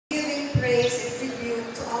praise and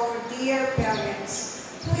tribute to our dear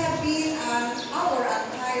parents who have been our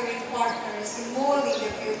untiring partners in molding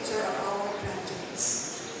the future of our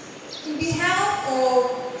graduates. In behalf of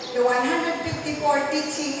the 154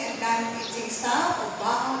 teaching and non-teaching staff of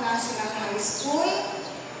Baao National High School,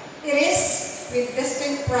 it is with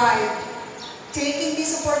distinct pride taking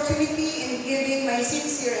this opportunity and giving my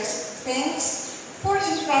sincerest thanks for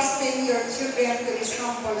entrusting your children to this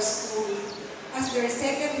humble school as their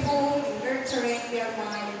second home in nurturing their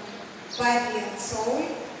mind, body, and soul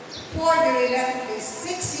for the relentless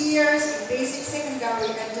 6 years in basic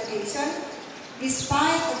secondary education,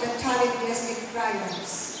 despite of the challenges and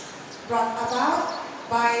triumphs brought about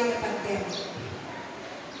by the pandemic.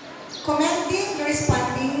 Commending the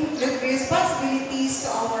responsibilities to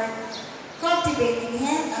our cultivating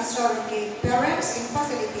hand as surrogate parents in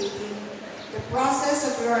facilitating the process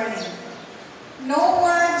of learning. No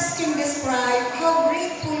words can describe how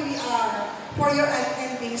grateful we are for your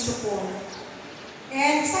unending support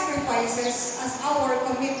and sacrifices as our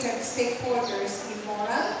committed stakeholders in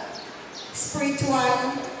moral, spiritual,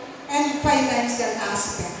 and financial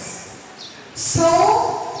aspects. So,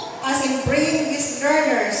 as in bringing these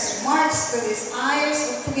learners march to these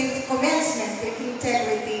aisles of commencement with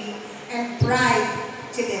integrity and pride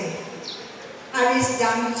today. At this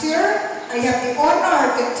juncture, I have the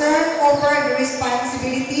honor to turn over the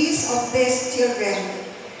responsibilities of these children,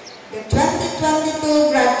 the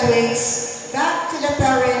 2022 graduates, back to the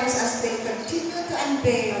parents as they continue to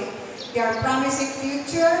unveil their promising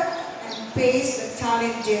future and face the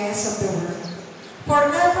challenges of the world.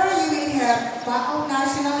 Forever you will have Baao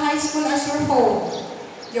National High School as your home,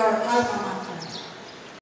 your alma mater.